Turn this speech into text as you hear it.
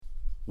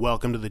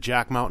Welcome to the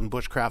Jack Mountain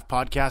Bushcraft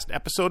Podcast,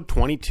 episode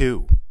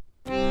 22.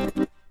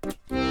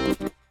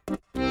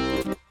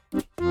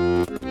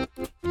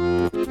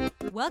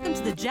 Welcome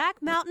to the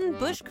Jack Mountain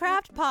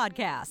Bushcraft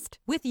Podcast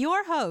with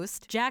your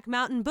host, Jack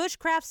Mountain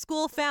Bushcraft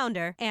School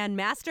founder and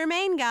Master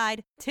Main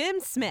Guide,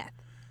 Tim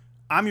Smith.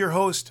 I'm your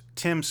host,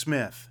 Tim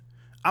Smith.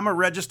 I'm a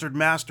registered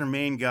Master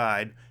Main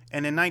Guide,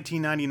 and in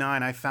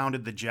 1999 I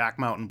founded the Jack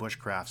Mountain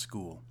Bushcraft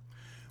School.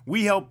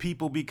 We help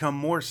people become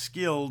more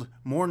skilled,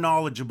 more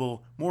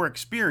knowledgeable, more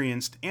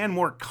experienced, and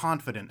more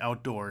confident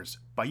outdoors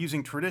by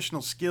using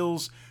traditional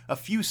skills, a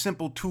few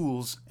simple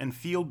tools, and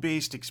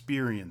field-based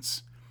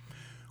experience.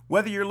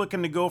 Whether you're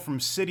looking to go from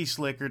city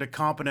slicker to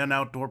competent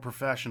outdoor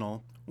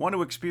professional, want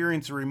to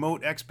experience a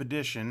remote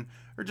expedition,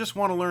 or just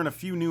want to learn a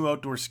few new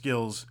outdoor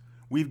skills,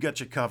 we've got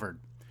you covered.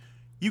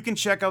 You can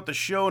check out the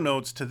show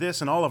notes to this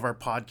and all of our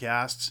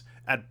podcasts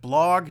at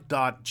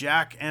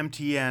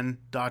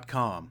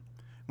blog.jackmtn.com.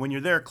 When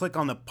you're there, click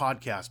on the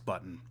podcast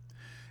button.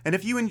 And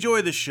if you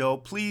enjoy the show,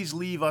 please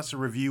leave us a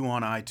review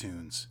on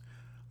iTunes.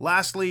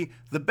 Lastly,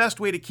 the best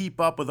way to keep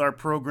up with our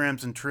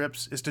programs and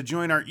trips is to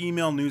join our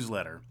email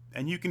newsletter,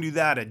 and you can do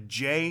that at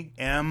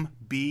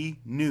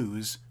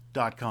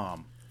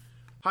jmbnews.com.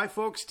 Hi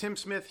folks, Tim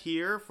Smith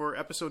here for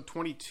episode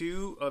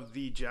 22 of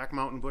the Jack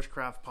Mountain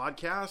Bushcraft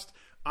Podcast.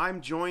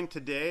 I'm joined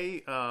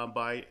today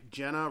by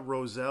Jenna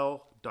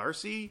Roselle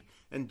Darcy,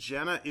 and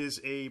Jenna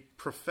is a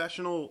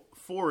professional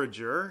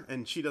forager,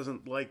 and she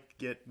doesn't like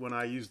it when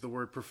I use the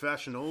word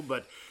professional,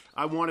 but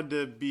I wanted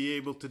to be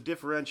able to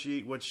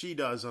differentiate what she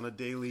does on a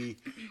daily,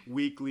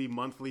 weekly,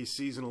 monthly,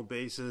 seasonal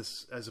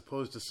basis, as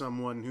opposed to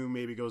someone who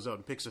maybe goes out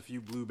and picks a few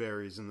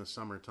blueberries in the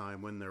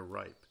summertime when they're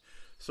ripe.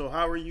 So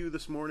how are you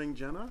this morning,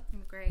 Jenna?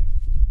 I'm great.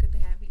 Good to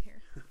have you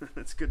here.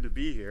 It's good to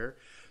be here.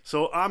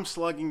 So I'm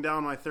slugging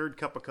down my third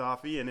cup of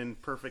coffee, and in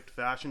perfect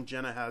fashion,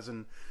 Jenna has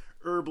an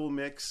herbal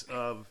mix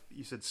of,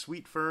 you said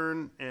sweet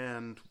fern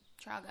and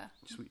chaga.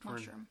 Sweet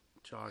mushroom.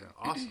 Fern chaga.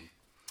 Awesome.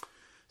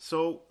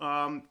 So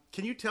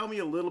can you tell me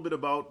a little bit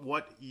about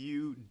what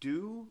you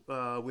do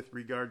with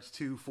regards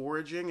to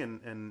foraging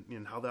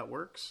and how that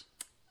works?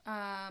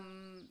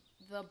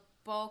 The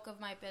bulk of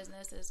my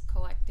business is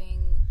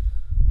collecting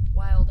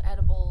wild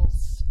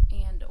edibles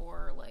and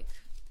or like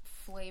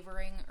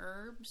flavoring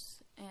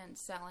herbs and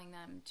selling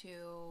them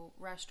to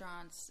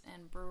restaurants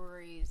and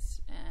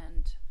breweries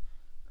and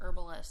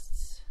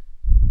herbalists.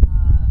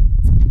 I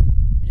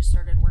just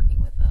started working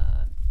with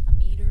a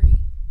meadery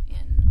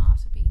in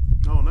Ossipee.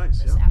 Oh, nice.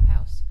 The Yeah. Sap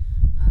House.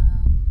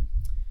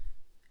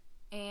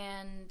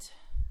 And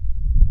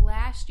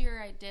last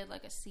year I did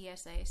like a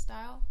CSA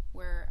style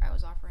where I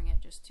was offering it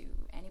just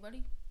to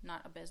anybody,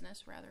 not a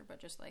business rather, but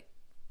just like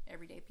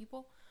everyday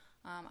people.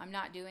 I'm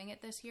not doing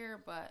it this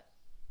year, but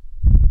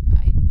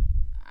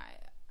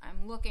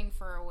I'm looking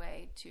for a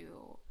way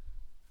to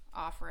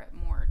offer it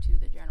more to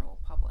the general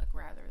public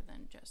rather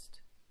than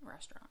just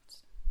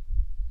restaurants.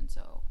 And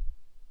so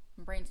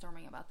I'm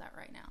brainstorming about that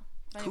right now.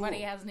 If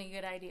anybody has any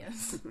good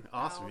ideas.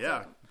 Awesome.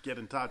 Yeah. Get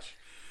in touch.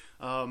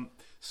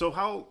 So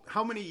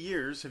how many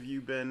years have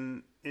you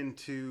been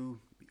into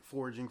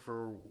foraging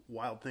for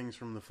wild things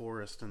from the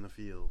forest and the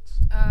fields?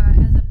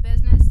 As a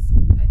business,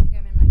 I think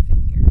I'm in my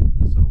 5th year.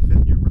 So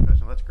 5th year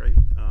professional. That's great.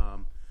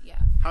 Yeah.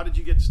 How did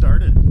you get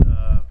started?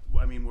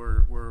 I mean,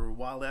 were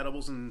wild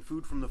edibles and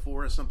food from the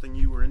forest something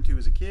you were into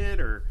as a kid,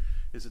 or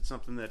is it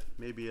something that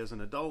maybe as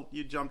an adult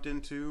you jumped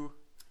into?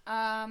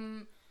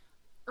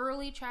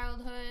 Early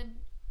childhood,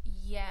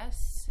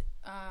 yes.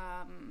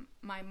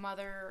 My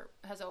mother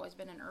has always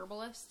been an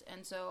herbalist,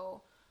 and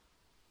so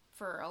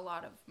for a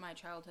lot of my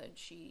childhood,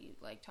 she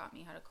like taught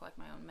me how to collect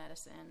my own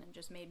medicine and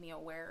just made me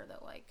aware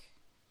that like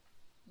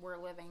we're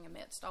living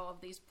amidst all of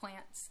these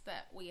plants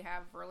that we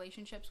have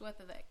relationships with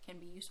that can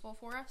be useful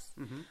for us.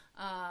 Mm-hmm.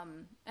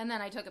 And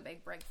then I took a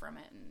big break from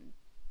it and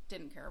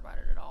didn't care about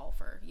it at all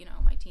for,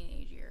 my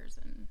teenage years.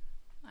 And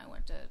I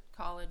went to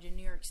college in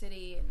New York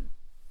City and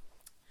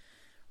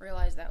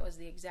realized that was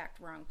the exact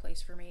wrong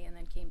place for me, and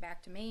then came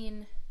back to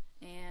Maine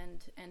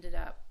and ended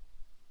up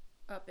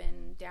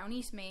in Down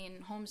East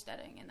Maine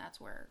homesteading, and that's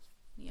where,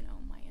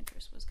 my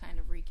interest was kind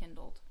of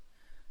rekindled.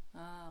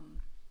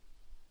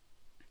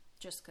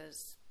 Just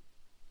because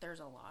there's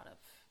a lot of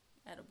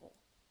edible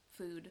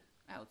food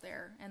out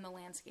there, and the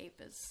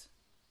landscape is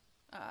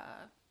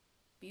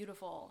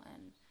beautiful,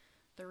 and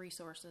the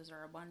resources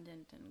are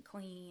abundant and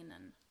clean,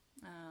 and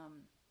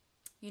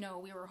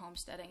we were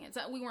homesteading.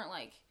 We weren't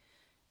like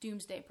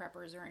doomsday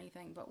preppers or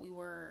anything, but we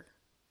were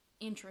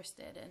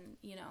interested in,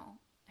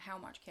 how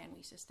much can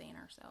we sustain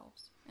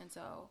ourselves. And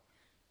so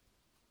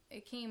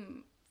it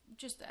came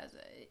just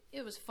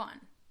it was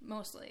fun.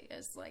 Mostly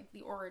as like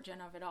the origin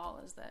of it all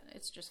is that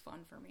it's just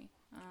fun for me.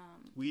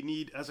 We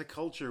need, as a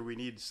culture, we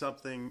need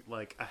something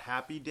like a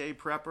happy day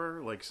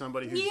prepper, like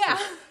somebody who's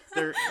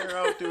they're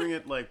out doing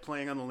it, like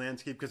playing on the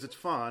landscape because it's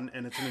fun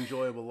and it's an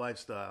enjoyable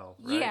lifestyle,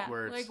 right? Yeah,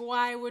 like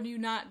why would you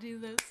not do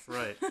this?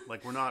 Right,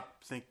 like we're not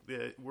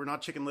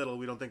Chicken Little.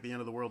 We don't think the end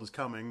of the world is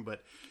coming,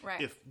 but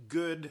right. If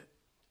good,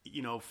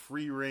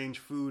 free range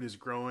food is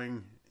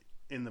growing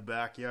in the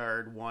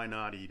backyard, why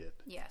not eat it?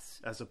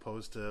 Yes. As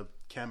opposed to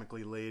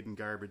chemically laden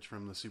garbage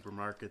from the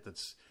supermarket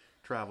that's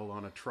traveled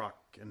on a truck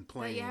and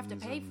planes. That you have to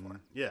pay for.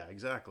 Yeah,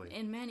 exactly.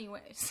 In many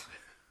ways.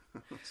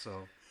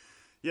 So,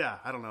 yeah,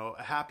 I don't know.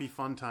 A happy,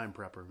 fun time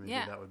prepper. Maybe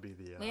Yeah. that would be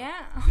the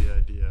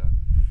idea.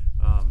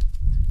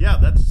 Yeah,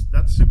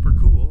 that's super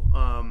cool.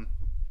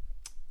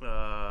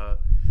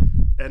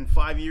 And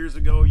 5 years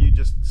ago, you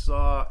just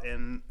saw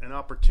an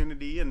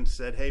opportunity and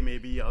said, hey,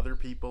 maybe other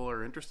people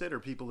are interested, or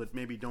people that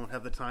maybe don't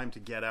have the time to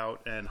get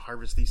out and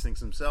harvest these things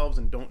themselves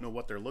and don't know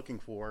what they're looking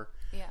for.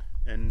 Yeah.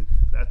 And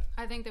that...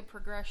 I think the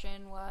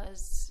progression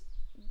was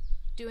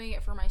doing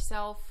it for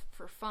myself,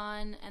 for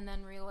fun, and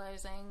then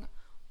realizing,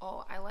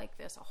 oh, I like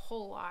this a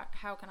whole lot.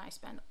 How can I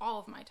spend all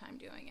of my time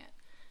doing it?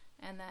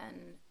 And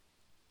then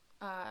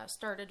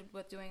started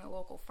with doing a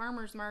local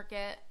farmer's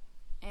market,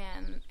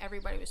 and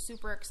everybody was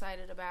super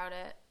excited about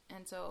it.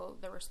 And so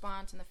the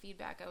response and the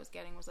feedback I was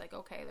getting was like,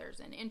 okay, there's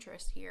an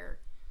interest here.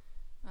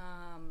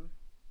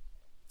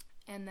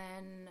 And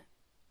then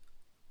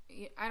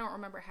I don't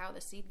remember how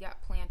the seed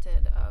got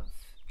planted of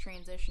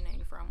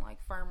transitioning from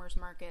like farmer's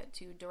market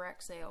to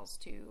direct sales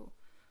to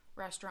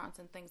restaurants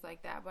and things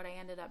like that. But I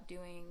ended up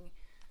doing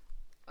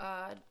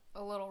a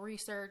little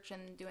research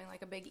and doing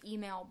like a big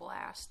email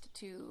blast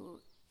to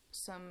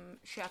some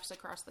chefs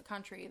across the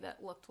country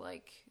that looked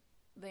like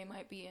they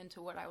might be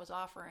into what I was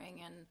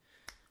offering, and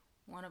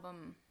one of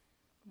them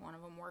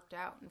worked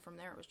out, and from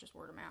there it was just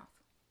word of mouth.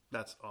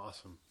 That's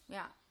awesome.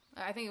 Yeah.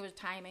 I think it was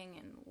timing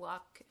and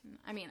luck.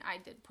 I mean, I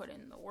did put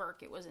in the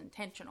work. It was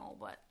intentional,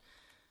 but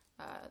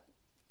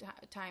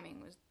timing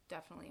was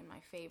definitely in my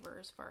favor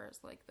as far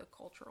as like the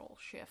cultural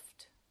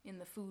shift in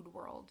the food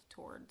world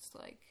towards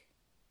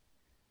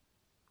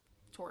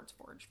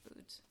foraged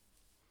foods.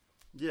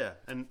 Yeah,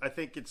 and I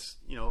think it's,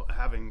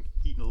 having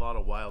eaten a lot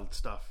of wild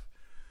stuff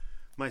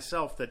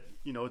myself, that,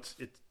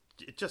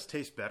 it just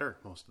tastes better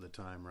most of the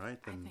time, right?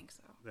 I think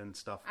so. Than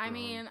stuff. I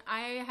mean,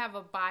 I have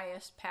a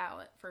biased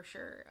palate for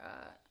sure.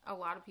 A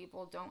lot of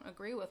people don't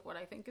agree with what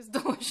I think is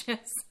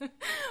delicious,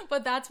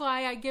 but that's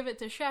why I give it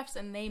to chefs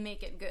and they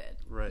make it good.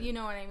 Right. You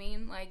know what I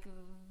mean? Like,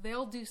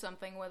 they'll do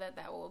something with it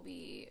that will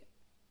be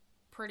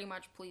pretty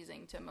much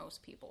pleasing to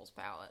most people's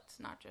palates,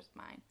 not just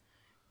mine.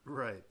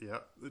 Right, yeah.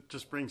 It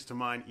just brings to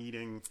mind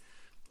eating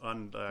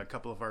on a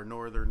couple of our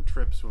northern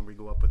trips when we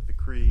go up with the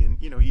Cree,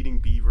 and, eating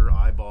beaver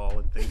eyeball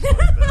and things like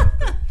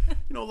that.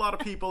 But, a lot of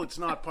people, it's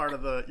not part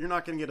of you're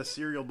not going to get a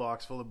cereal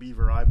box full of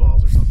beaver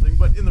eyeballs or something,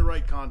 but in the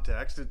right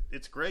context,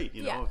 it's great,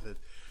 Yeah. If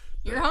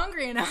You're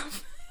hungry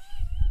enough.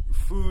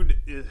 Food,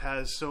 it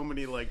has so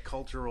many, like,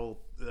 cultural,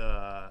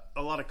 a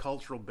lot of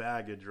cultural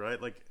baggage,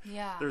 right? Like,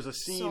 Yeah, there's a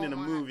scene so in a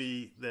much.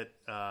 movie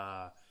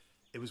that,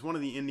 it was one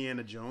of the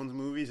Indiana Jones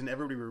movies, and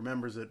everybody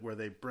remembers it, where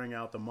they bring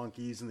out the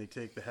monkeys and they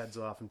take the heads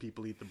off and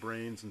people eat the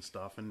brains and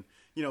stuff. And,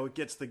 it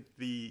gets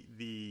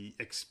the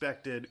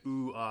expected,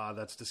 ooh, ah,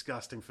 that's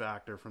disgusting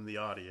factor from the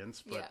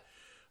audience. But,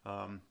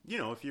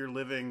 if you're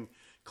living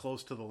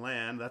close to the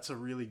land, that's a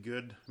really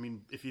good, I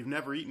mean, if you've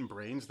never eaten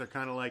brains, they're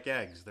kind of like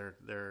eggs. They're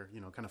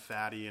kind of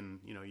fatty,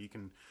 and, you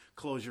can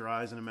close your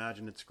eyes and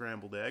imagine it's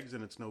scrambled eggs,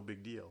 and it's no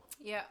big deal.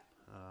 Yeah.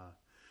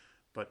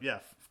 But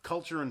yeah,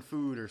 culture and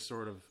food are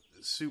sort of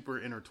super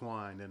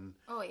intertwined, and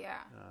Oh, yeah.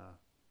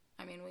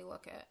 I mean, we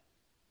look at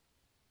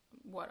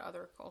what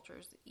other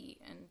cultures eat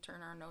and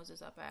turn our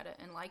noses up at it,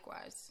 and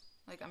likewise.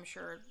 Like, I'm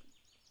sure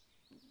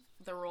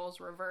the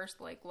roles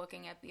reversed, like,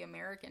 looking at the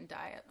American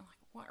diet. I'm like,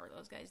 what are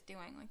those guys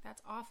doing? Like,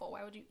 that's awful.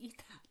 Why would you eat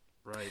that?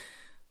 right.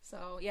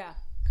 So, yeah,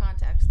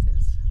 context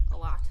is a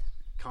lot.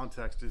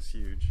 Context is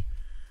huge.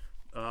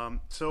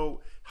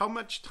 So how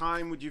much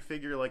time would you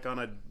figure, like, on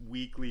a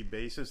weekly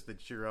basis,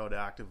 that you're out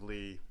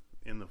actively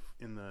in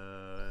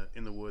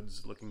the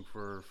woods looking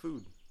for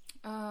food?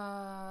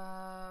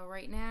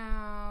 Right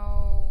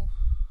now,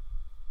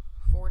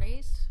 4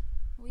 days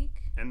a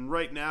week. And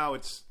right now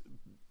it's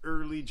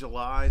early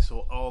July,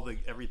 so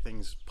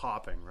everything's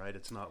popping, right?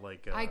 It's not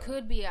like I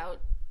could be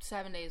out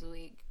 7 days a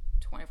week,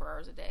 24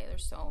 hours a day.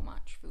 There's so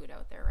much food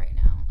out there right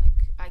now. Like,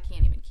 I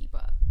can't even keep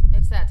up.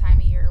 It's that time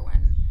of year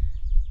when,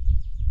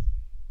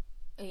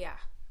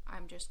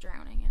 I'm just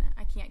drowning in it.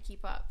 I can't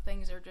keep up.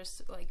 Things are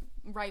just, like,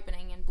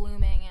 ripening and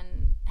blooming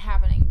and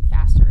happening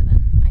faster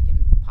than I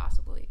can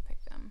possibly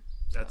pick them.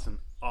 So. That's an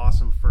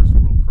awesome first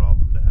world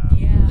problem to have.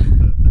 Yeah.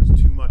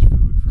 There's too much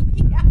food for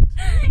me.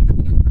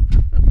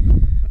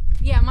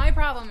 Yeah, my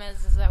problem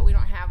is that we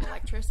don't have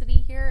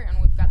electricity here,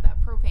 and we've got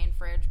that propane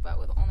fridge, but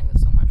only with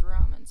so much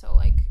room. And so,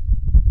 like,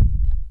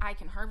 I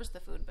can harvest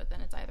the food, but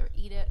then it's either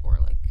eat it or,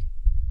 like,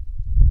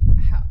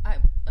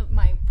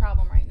 my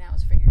problem right now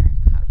is figuring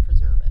out how to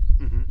preserve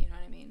it. Mm-hmm. You know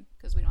what I mean?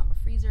 Because we don't have a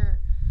freezer.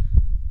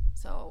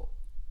 So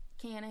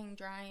canning,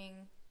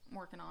 drying, I'm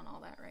working on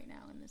all that right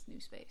now in this new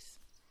space.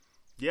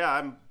 Yeah,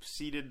 I'm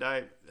seated.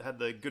 I had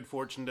the good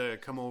fortune to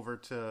come over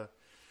to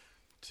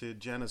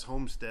Jenna's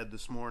homestead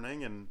this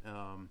morning, and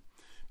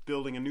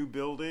building a new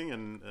building,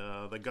 and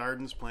the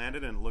garden's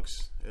planted, and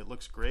it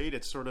looks great.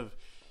 It's sort of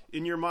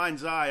in your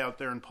mind's eye out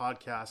there in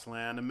podcast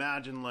land,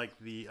 imagine like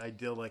the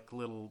idyllic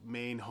little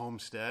Maine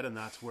homestead, and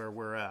that's where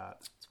we're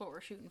at. That's what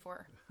we're shooting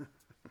for.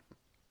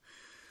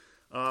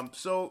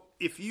 So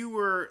if you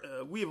were,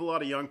 we have a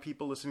lot of young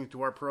people listening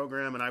to our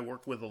program, and I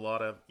work with a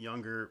lot of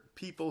younger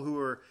people who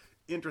are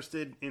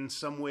interested in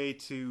some way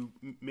to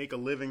make a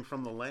living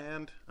from the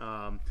land.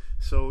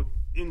 So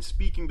in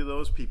speaking to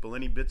those people,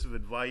 any bits of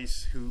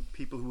advice,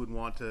 people who would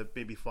want to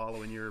maybe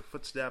follow in your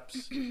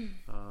footsteps,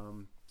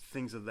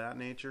 things of that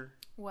nature?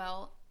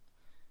 Well,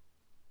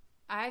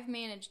 I've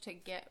managed to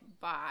get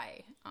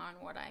by on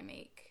what I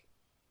make.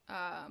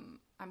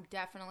 I'm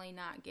definitely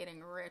not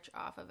getting rich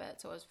off of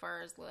it. So as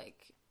far as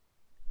like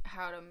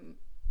how to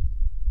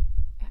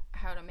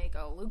make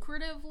a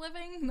lucrative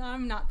living,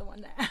 I'm not the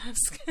one to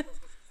ask.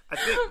 I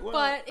think, well,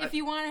 but if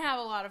you want to have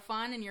a lot of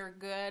fun and you're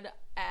good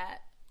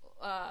at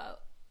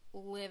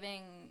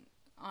living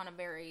on a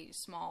very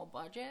small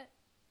budget,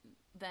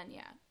 then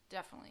yeah,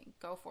 definitely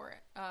go for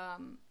it.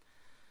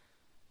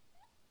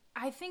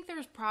 I think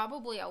there's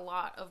probably a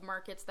lot of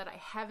markets that I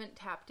haven't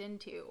tapped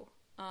into.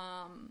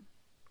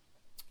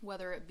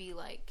 Whether it be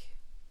like,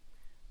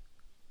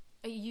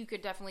 you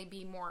could definitely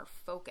be more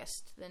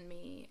focused than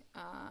me.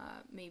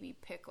 Maybe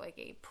pick like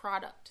a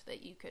product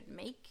that you could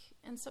make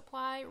and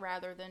supply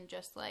rather than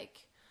just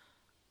like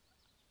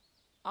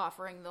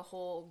offering the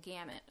whole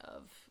gamut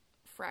of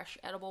fresh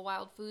edible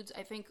wild foods.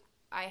 I think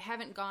I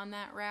haven't gone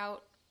that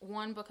route.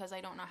 One, because I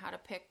don't know how to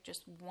pick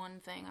just one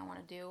thing I want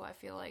to do. I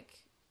feel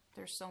like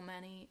there's so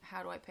many.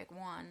 How do I pick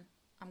one?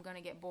 I'm going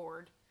to get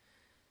bored.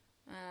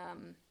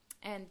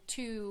 And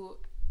two,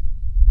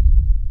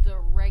 the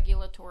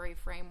regulatory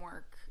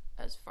framework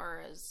as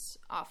far as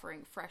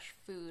offering fresh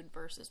food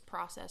versus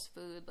processed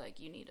food, like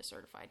you need a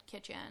certified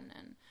kitchen,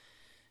 and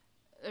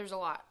there's a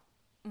lot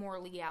more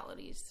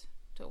legalities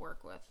to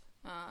work with.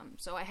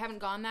 So I haven't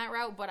gone that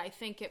route, but I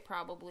think it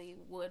probably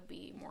would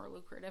be more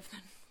lucrative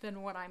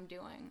than what I'm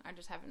doing. I've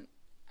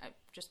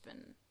just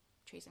been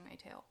chasing my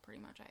tail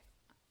pretty much.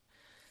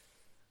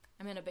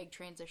 I'm in a big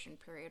transition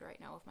period right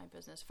now with my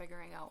business,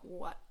 figuring out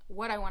what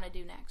I want to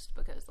do next,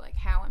 because like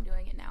how I'm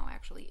doing it now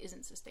actually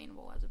isn't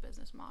sustainable as a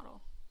business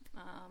model.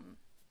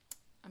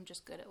 I'm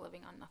just good at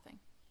living on nothing,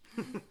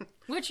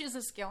 which is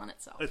a skill in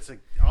itself. It's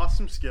an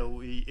awesome skill.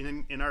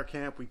 In our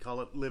camp, we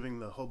call it living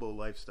the hobo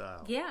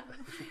lifestyle. Yeah.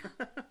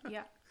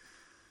 Yeah.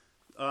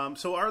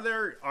 So are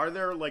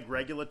there like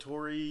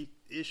regulatory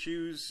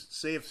issues?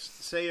 Say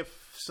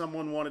if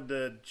someone wanted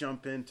to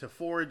jump into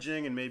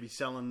foraging and maybe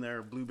selling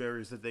their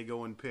blueberries that they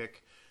go and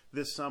pick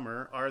this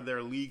summer, are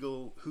there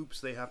legal hoops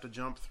they have to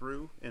jump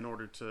through in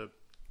order to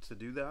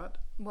do that?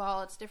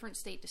 Well, it's different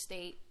state to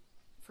state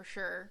for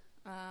sure.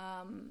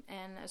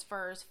 And as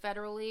far as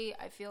federally,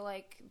 I feel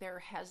like there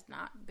has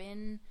not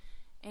been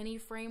any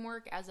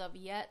framework as of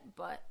yet,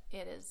 but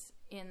it is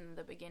in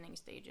the beginning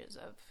stages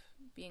of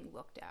being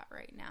looked at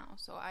right now.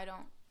 So I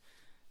don't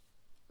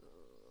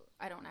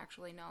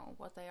actually know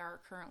what they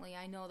are currently.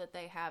 I know that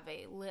they have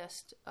a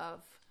list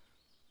of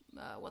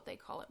what they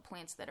call it,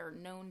 plants that are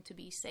known to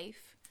be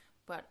safe,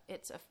 but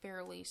it's a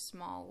fairly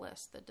small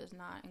list that does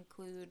not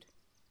include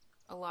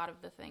a lot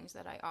of the things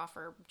that I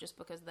offer, just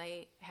because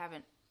they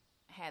haven't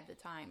had the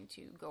time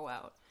to go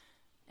out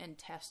and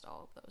test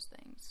all of those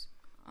things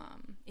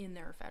in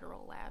their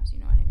federal labs, you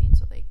know what I mean?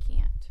 So they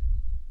can't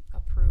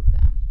approve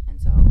them.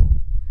 And so,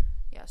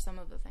 yeah, some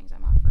of the things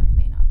I'm offering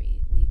may not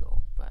be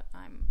legal, but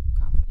I'm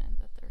confident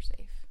that they're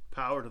safe.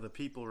 Power to the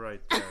people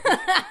right there.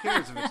 Who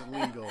cares if it's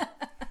illegal?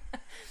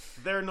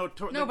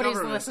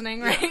 Nobody's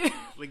listening, right? Yeah,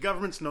 the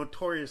government's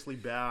notoriously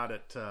bad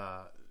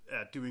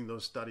at doing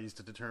those studies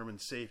to determine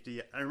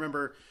safety. I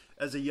remember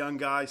as a young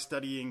guy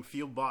studying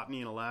field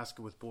botany in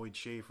Alaska with Boyd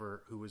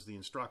Schaefer, who was the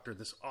instructor,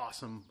 this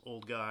awesome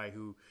old guy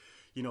who,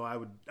 you know, I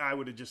would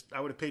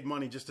have paid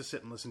money just to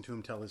sit and listen to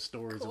him tell his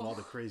stories of all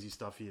the crazy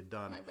stuff he had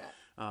done. I bet.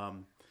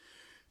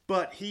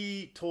 But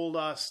he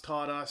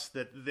taught us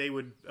that they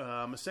would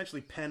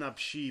essentially pen up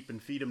sheep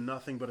and feed them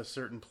nothing but a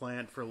certain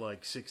plant for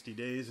like 60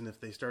 days. And if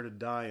they started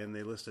dying,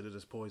 they listed it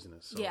as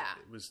poisonous. So yeah.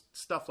 It was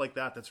stuff like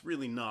that. That's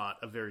really not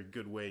a very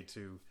good way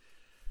to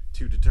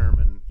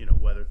determine, you know,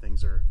 whether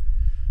things are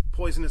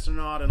poisonous or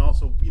not. And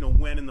also, you know,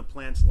 when in the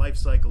plant's life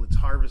cycle it's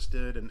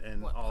harvested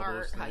and what all part,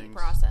 those things. how you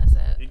process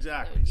it.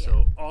 Exactly. Yeah.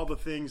 So all the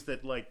things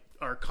that like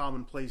are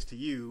commonplace to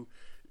you,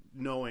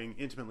 knowing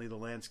intimately the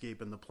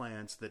landscape and the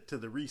plants, that to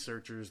the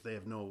researchers they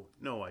have no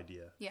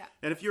idea. Yeah.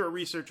 And if you're a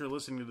researcher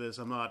listening to this,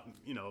 I'm not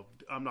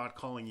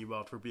calling you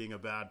out for being a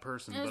bad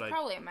person. And but it's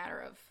probably a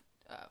matter of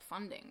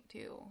funding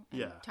too,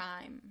 and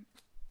time.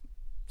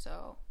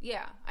 So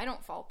yeah, I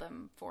don't fault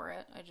them for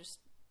it. I just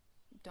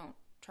don't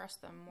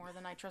trust them more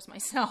than I trust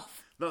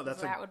myself. No,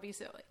 that would be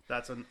silly.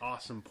 That's an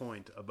awesome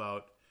point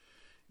about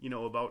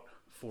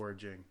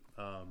foraging.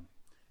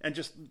 And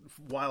just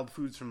wild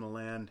foods from the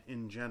land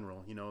in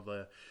general, you know,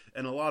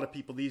 and a lot of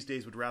people these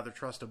days would rather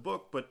trust a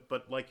book,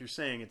 but like you're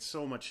saying, it's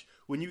so much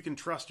when you can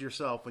trust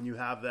yourself, when you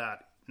have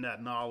that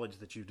knowledge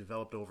that you've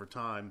developed over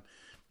time,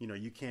 you know,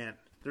 you can't,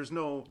 there's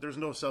no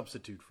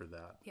substitute for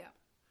that.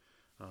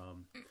 Yeah.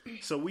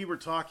 So we were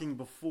talking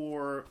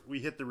before we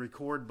hit the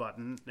record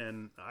button,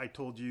 and I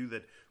told you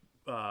that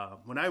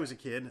when I was a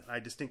kid, I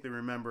distinctly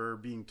remember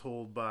being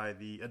told by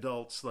the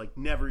adults, like,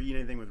 never eat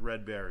anything with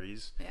red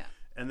berries. Yeah.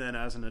 And then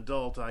as an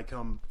adult,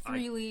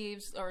 three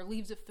leaves, or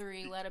leaves of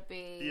three, let it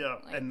be. Yeah,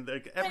 like, and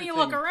like, everything. And you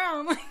look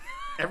around.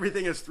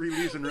 Everything has 3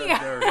 leaves and red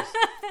berries.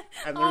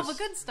 And all the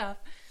good stuff.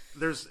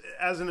 There's,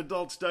 as an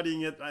adult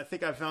studying it, I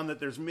think I found that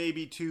there's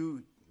maybe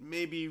 2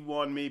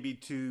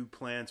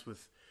 plants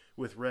with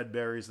red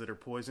berries that are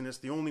poisonous.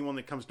 The only one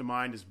that comes to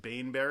mind is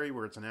baneberry,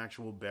 where it's an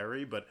actual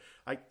berry, but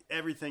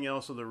everything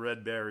else of the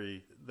red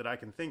berry that I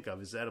can think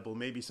of is edible.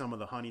 Maybe some of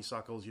the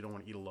honeysuckles you don't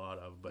want to eat a lot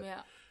of, but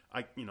yeah.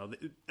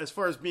 As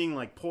far as being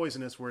like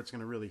poisonous where it's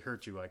going to really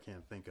hurt you, I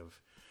can't think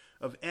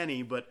of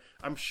any, but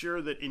I'm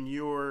sure that in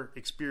your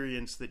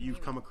experience that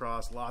you've come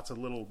across lots of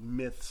little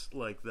myths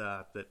like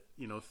that,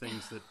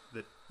 things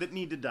that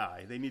need to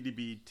die. They need to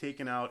be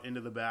taken out into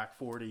the back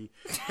 40,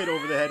 hit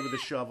over the head with a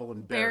shovel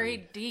and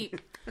buried. Buried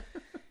deep.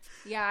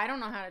 Yeah, I don't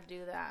know how to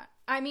do that.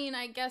 I mean,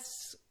 I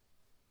guess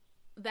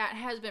that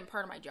has been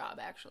part of my job,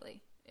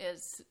 actually,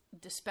 is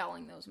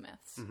dispelling those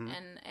myths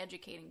and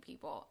educating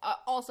people.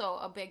 Also,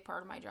 a big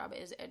part of my job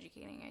is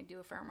educating. I do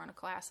a fair amount of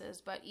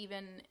classes, but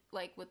even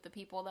like with the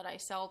people that I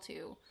sell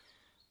to,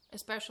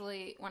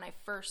 especially when I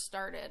first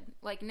started,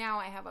 like now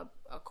I have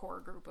a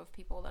core group of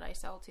people that I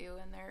sell to,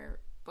 and they're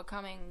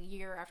becoming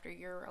year after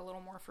year a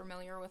little more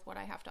familiar with what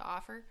I have to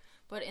offer.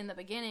 But in the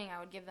beginning, I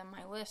would give them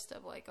my list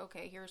of like,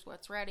 okay, here's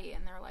what's ready.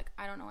 And they're like,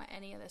 I don't know what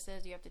any of this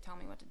is. You have to tell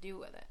me what to do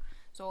with it.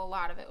 So a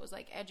lot of it was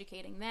like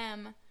educating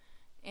them.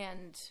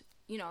 And,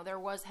 there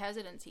was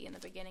hesitancy in the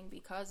beginning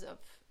because of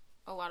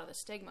a lot of the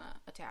stigma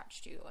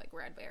attached to like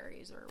red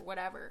berries or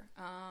whatever.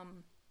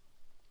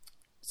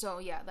 So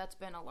yeah, that's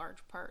been a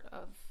large part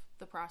of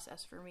the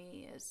process for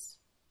me, is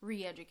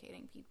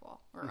re-educating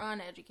people or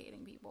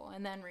uneducating people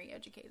and then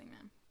re-educating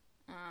them.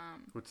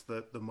 What's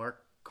the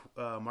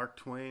Mark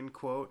Twain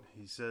quote?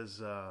 He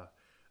says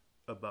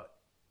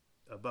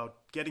about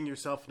getting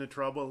yourself into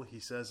trouble. He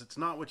says, "It's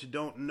not what you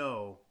don't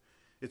know,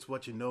 it's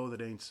what you know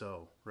that ain't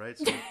so." Right?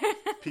 So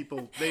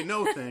people, they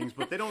know things,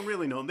 but they don't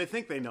really know them. They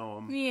think they know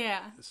them.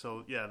 Yeah.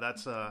 So yeah,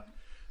 that's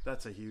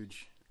a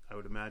huge, I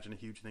would imagine, a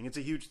huge thing. It's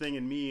a huge thing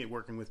in me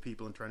working with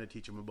people and trying to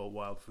teach them about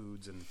wild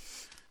foods, and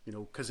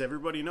because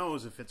everybody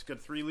knows if it's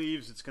got 3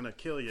 leaves, it's going to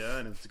kill you,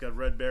 and if it's got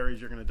red berries,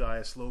 you're going to die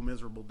a slow,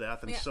 miserable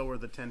death, and so are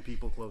the 10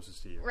 people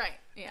closest to you. Right.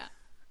 Yeah.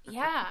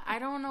 Yeah. I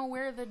don't know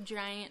where the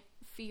giant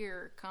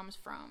fear comes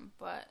from,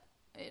 but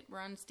it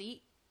runs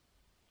deep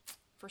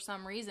for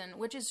some reason,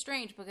 which is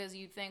strange because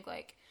you'd think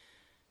like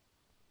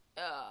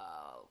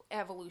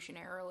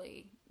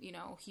evolutionarily,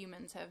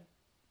 humans have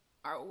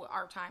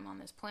our time on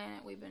this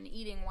planet, we've been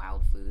eating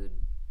wild food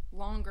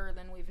longer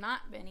than we've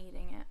not been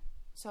eating it.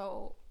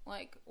 So,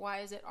 like,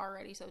 why is it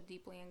already so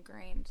deeply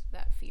ingrained,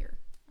 that fear?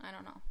 I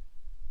don't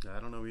know. I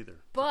don't know either.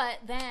 But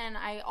then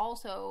I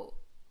also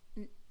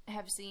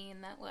have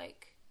seen that,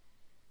 like,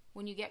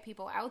 when you get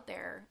people out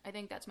there, I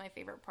think that's my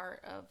favorite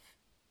part of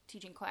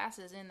teaching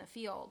classes in the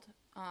field,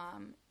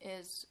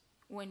 is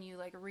when you,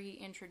 like,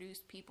 reintroduce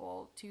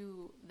people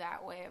to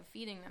that way of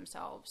feeding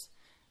themselves,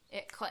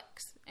 it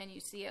clicks, and you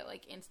see it,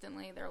 like,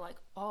 instantly. They're like,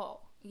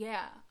 oh,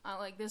 yeah,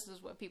 this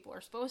is what people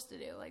are supposed to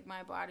do. Like,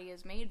 my body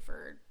is made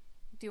for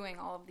doing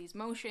all of these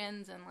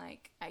motions, and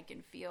like I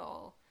can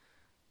feel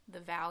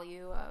the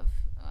value of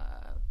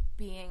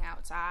being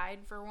outside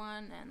for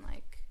one, and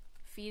like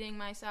feeding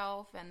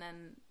myself, and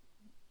then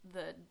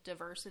the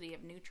diversity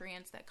of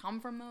nutrients that come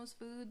from those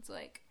foods.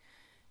 Like,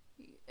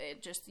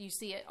 it just, you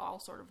see it all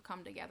sort of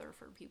come together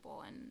for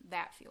people, and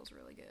that feels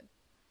really good.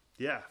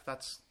 Yeah,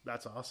 that's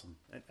awesome.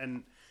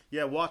 And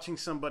yeah, watching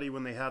somebody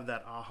when they have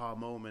that aha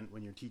moment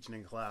when you're teaching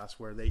in class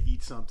where they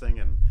eat something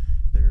and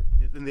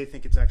they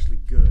think it's actually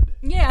good.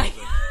 Yeah,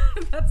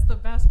 that's the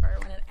best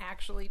part, when it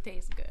actually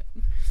tastes good.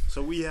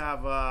 So we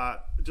have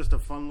just a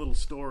fun little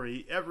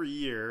story every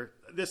year.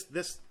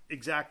 This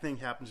exact thing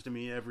happens to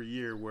me every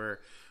year, where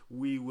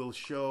we will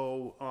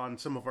show on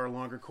some of our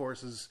longer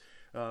courses.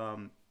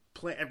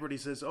 Everybody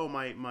says, "Oh,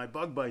 my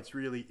bug bites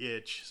really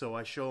itch," so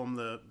I show them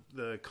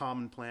the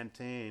common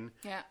plantain,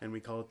 and we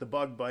call it the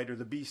bug bite or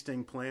the bee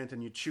sting plant,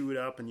 and you chew it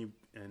up and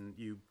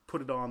you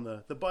put it on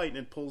the bite, and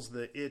it pulls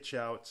the itch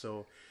out,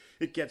 so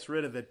it gets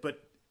rid of it.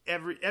 But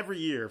every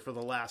year for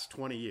the last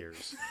 20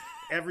 years,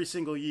 every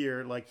single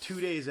year, like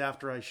 2 days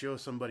after I show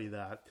somebody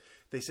that,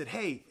 they said,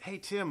 "Hey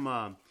Tim,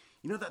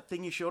 that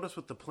thing you showed us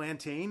with the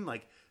plantain,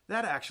 like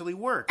that actually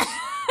works."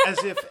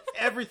 As if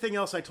everything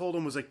else I told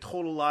them was a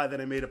total lie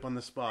that I made up on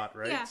the spot,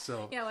 right? Yeah,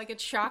 so yeah, like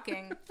it's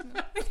shocking.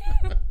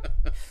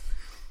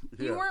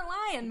 You weren't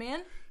lying,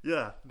 man.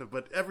 Yeah,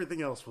 but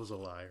everything else was a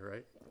lie,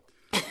 right?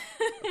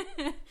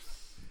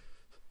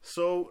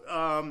 So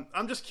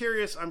I'm just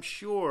curious. I'm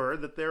sure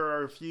that there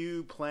are a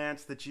few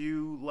plants that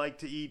you like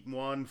to eat,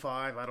 1,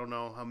 5, I don't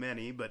know how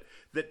many, but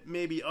that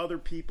maybe other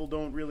people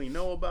don't really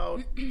know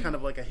about, kind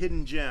of like a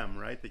hidden gem,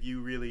 right? That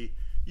you really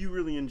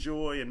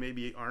enjoy and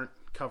maybe aren't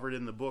covered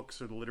in the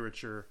books or the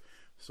literature.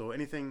 So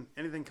anything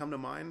come to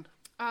mind?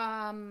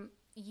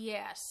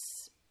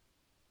 Yes.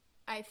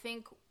 I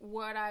think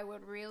what I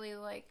would really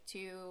like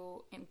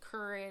to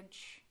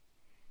encourage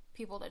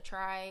people to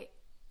try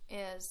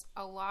is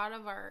a lot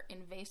of our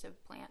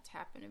invasive plants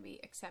happen to be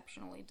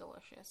exceptionally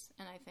delicious.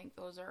 And I think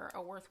those are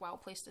a worthwhile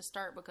place to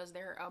start because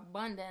they're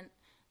abundant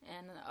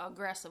and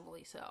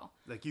aggressively so.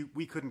 Like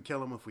we couldn't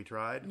kill them if we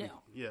tried?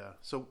 No. Yeah.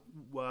 So,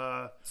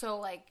 So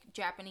like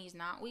Japanese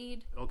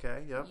knotweed.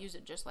 Okay, yeah. Use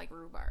it just like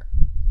rhubarb.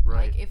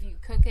 Right. Like if you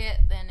cook it,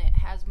 then it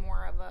has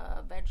more of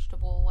a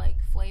vegetable like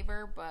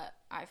flavor, but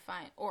I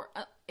find, or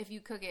if you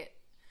cook it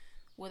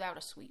without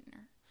a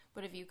sweetener.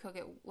 But if you cook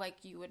it like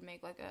you would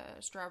make like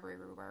a strawberry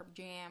rhubarb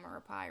jam or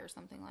a pie or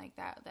something like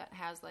that, that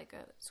has like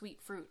a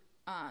sweet fruit,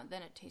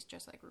 then it tastes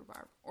just like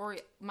rhubarb. Or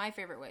my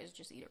favorite way is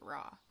just eat it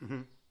raw.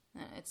 Mm-hmm.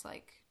 And it's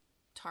like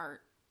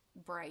tart,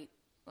 bright,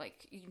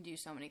 like you can do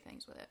so many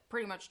things with it.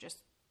 Pretty much just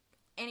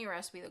any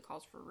recipe that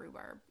calls for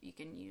rhubarb, you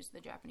can use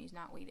the Japanese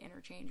knotweed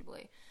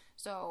interchangeably.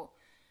 So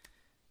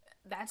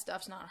that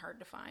stuff's not hard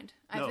to find.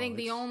 I think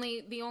the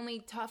only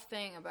tough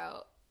thing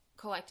about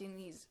collecting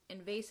these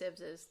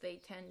invasives is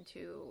they tend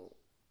to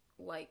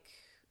like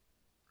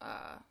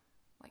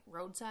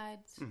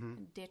roadsides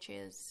and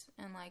ditches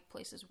and like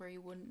places where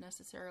you wouldn't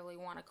necessarily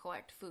want to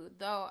collect food.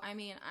 Though, I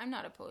mean, I'm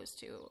not opposed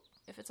to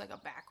if it's like a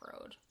back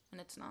road and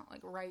it's not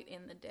like right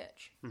in the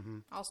ditch.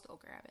 I'll still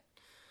grab it.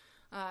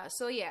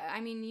 So yeah,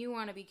 I mean, you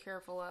want to be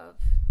careful of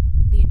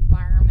the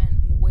environment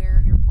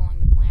where you're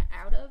pulling the plant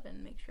out of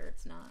and make sure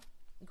it's not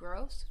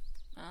gross.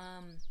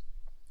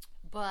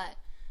 But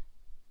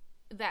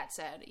that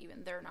said,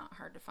 even they're not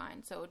hard to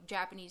find. So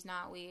Japanese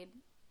knotweed,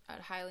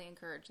 I'd highly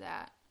encourage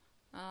that.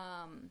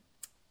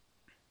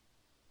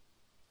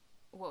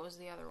 What was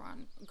the other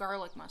one?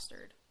 Garlic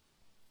mustard.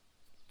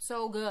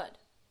 So good.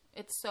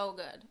 It's so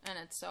good, and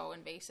it's so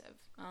invasive.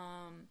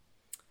 I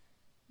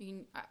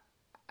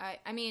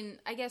mean,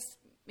 I guess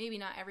maybe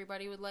not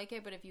everybody would like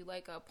it, but if you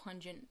like a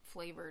pungent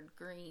flavored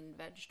green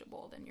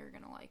vegetable, then you're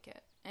gonna like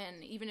it.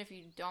 And even if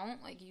you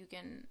don't, like you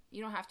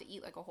don't have to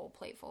eat like a whole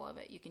plate full of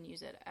it. You can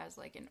use it as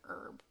like an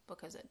herb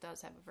because it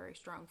does have a very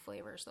strong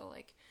flavor. So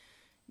like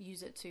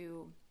use it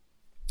to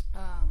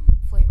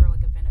flavor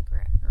like a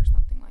vinaigrette or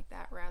something like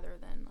that rather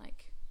than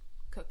like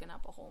cooking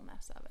up a whole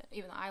mess of it,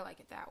 even though I like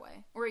it that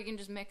way. Or you can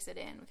just mix it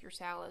in with your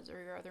salads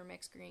or your other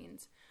mixed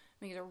greens.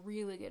 Make it a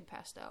really good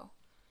pesto.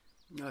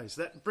 Nice.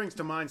 That brings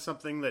to mind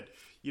something that,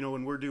 you know,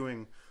 when we're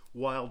doing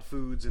wild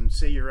foods and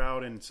say you're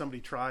out and somebody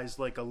tries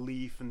like a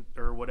leaf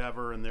or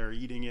whatever and they're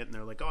eating it and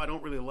they're like, oh, I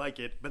don't really like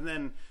it. But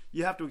then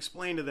you have to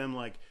explain to them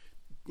like,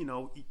 you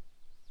know,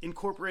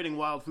 incorporating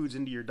wild foods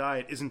into your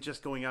diet isn't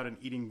just going out and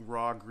eating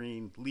raw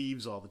green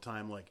leaves all the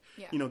time. Like,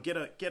 you know, get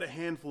a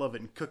handful of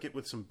it and cook it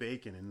with some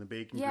bacon and the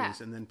bacon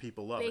grease, and then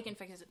people love bacon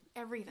fixes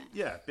everything.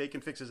 Yeah,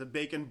 bacon fixes it.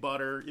 Bacon,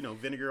 butter, you know,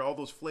 vinegar, all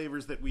those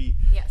flavors that we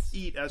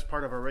eat as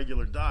part of our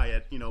regular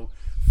diet. You know,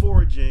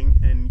 foraging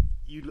and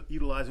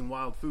utilizing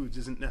wild foods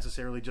isn't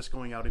necessarily just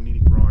going out and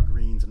eating raw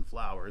greens and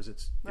flowers.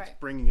 It's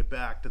bringing it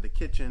back to the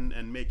kitchen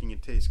and making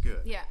it taste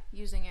good. Yeah,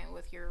 using it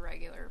with your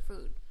regular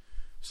food.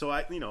 So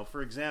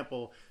for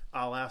example,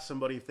 I'll ask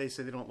somebody if they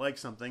say they don't like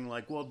something,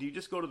 like, well, do you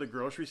just go to the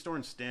grocery store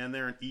and stand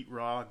there and eat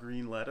raw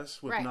green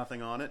lettuce with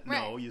nothing on it?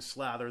 No, you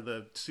slather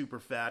the super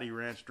fatty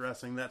ranch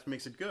dressing. That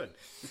makes it good.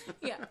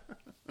 Yeah,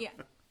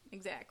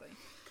 exactly.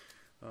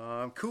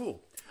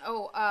 Cool.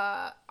 Oh,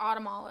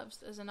 autumn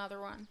olives is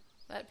another one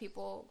that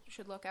people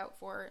should look out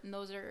for, and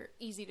those are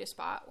easy to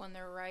spot when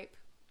they're ripe.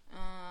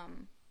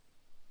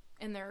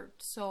 And they're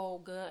so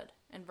good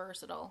and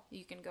versatile.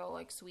 You can go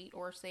like sweet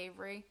or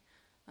savory.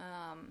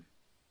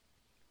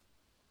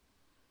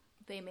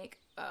 They make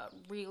a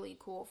really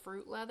cool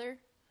fruit leather,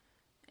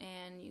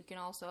 and you can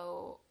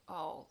also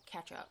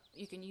ketchup.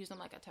 You can use them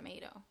like a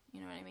tomato.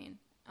 You know what I mean?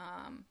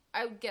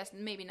 I would guess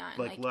maybe not.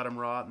 Like let them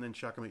rot and then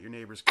chuck them at your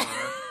neighbor's car.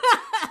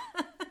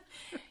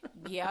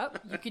 Yep,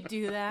 you could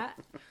do that.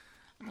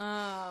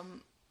 I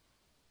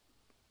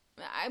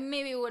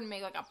maybe wouldn't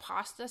make like a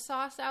pasta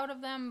sauce out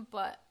of them,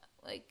 but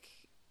like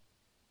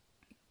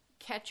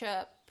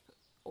ketchup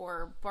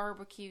or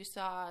barbecue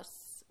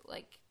sauce,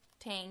 like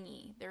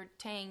tangy. They're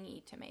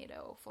tangy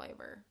tomato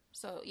flavor.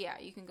 So yeah,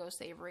 you can go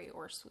savory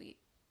or sweet,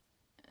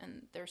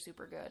 and they're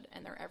super good,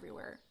 and they're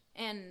everywhere,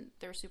 and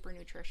they're super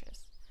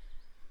nutritious.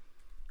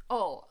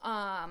 Oh,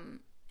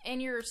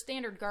 and your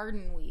standard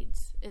garden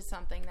weeds is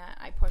something that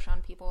I push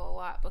on people a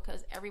lot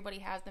because everybody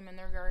has them in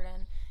their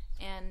garden,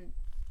 and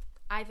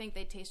I think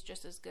they taste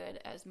just as good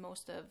as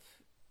most of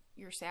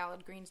your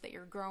salad greens that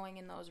you're growing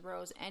in those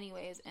rows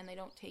anyways, and they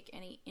don't take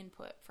any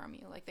input from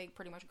you. Like, they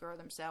pretty much grow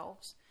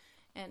themselves,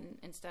 and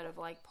instead of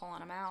like pulling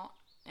them out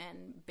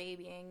and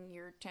babying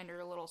your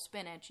tender little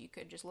spinach, you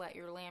could just let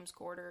your lamb's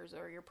quarters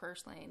or your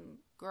purslane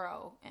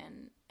grow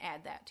and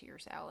add that to your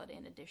salad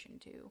in addition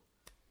to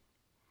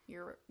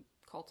your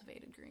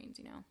cultivated greens,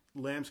 you know.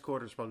 Lamb's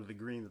quarter is probably the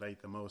green that I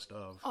eat the most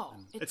of. Oh,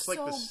 it's like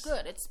so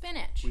good. It's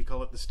spinach. We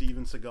call it the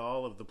Steven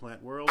Seagal of the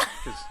plant world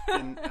because I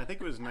think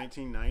it was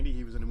 1990.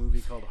 He was in a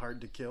movie called Hard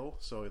to Kill.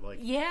 So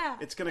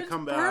it's going to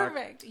come back.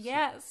 Perfect.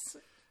 Yes.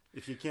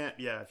 If you can't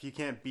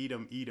beat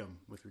them, eat them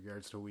with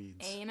regards to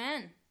weeds.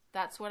 Amen.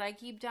 that's what I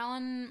keep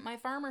telling my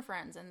farmer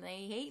friends, and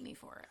they hate me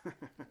for it.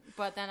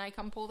 But then I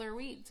come pull their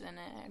weeds, and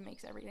it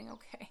makes everything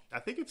okay. I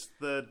think it's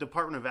the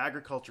Department of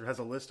Agriculture has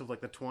a list of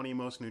like the 20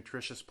 most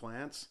nutritious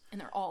plants.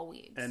 And they're all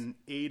weeds. And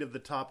 8 of the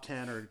top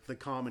 10 are the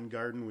common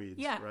garden weeds,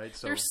 yeah, right?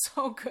 So, they're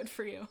so good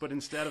for you. but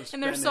instead of and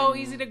spending... they're so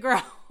easy to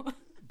grow.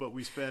 But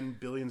we spend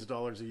billions of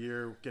dollars a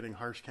year getting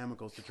harsh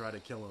chemicals to try to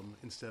kill them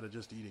instead of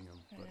just eating them.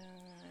 But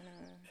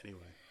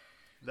anyway,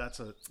 that's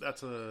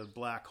a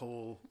black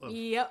hole.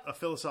 A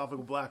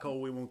philosophical black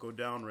hole we won't go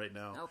down right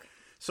now. Okay.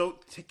 So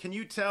can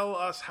you tell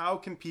us, how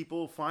can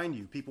people find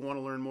you? People want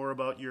to learn more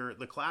about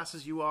the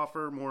classes you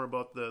offer, more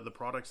about the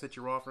products that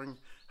you're offering.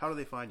 How do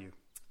they find you?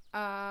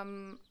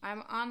 I'm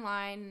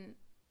online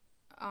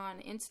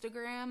on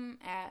Instagram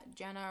at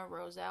Jenna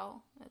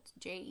Roselle. That's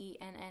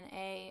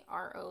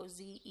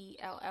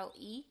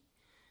JennaRozelle.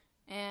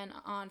 And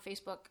on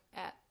Facebook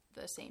at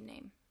the same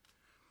name.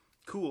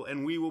 Cool.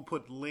 And we will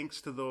put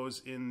links to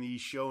those in the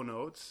show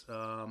notes.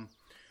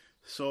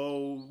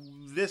 So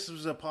this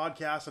was a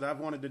podcast that I've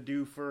wanted to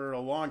do for a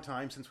long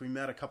time, since we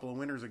met a couple of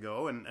winters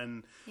ago.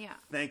 And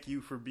thank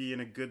you for being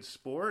a good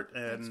sport.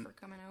 And, thanks for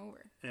coming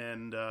over.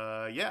 And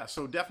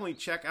so definitely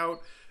check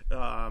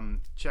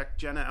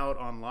Jenna out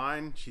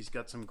online. She's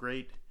got some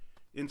great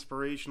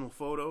inspirational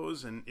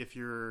photos. And if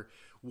you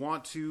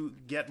want to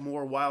get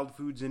more wild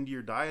foods into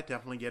your diet,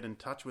 definitely get in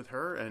touch with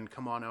her and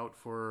come on out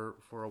for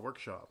a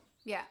workshop.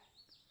 Yeah,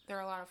 they're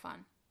a lot of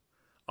fun.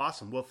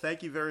 Awesome. Well,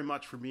 thank you very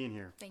much for being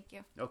here. Thank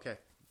you. Okay.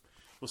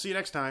 We'll see you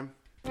next time.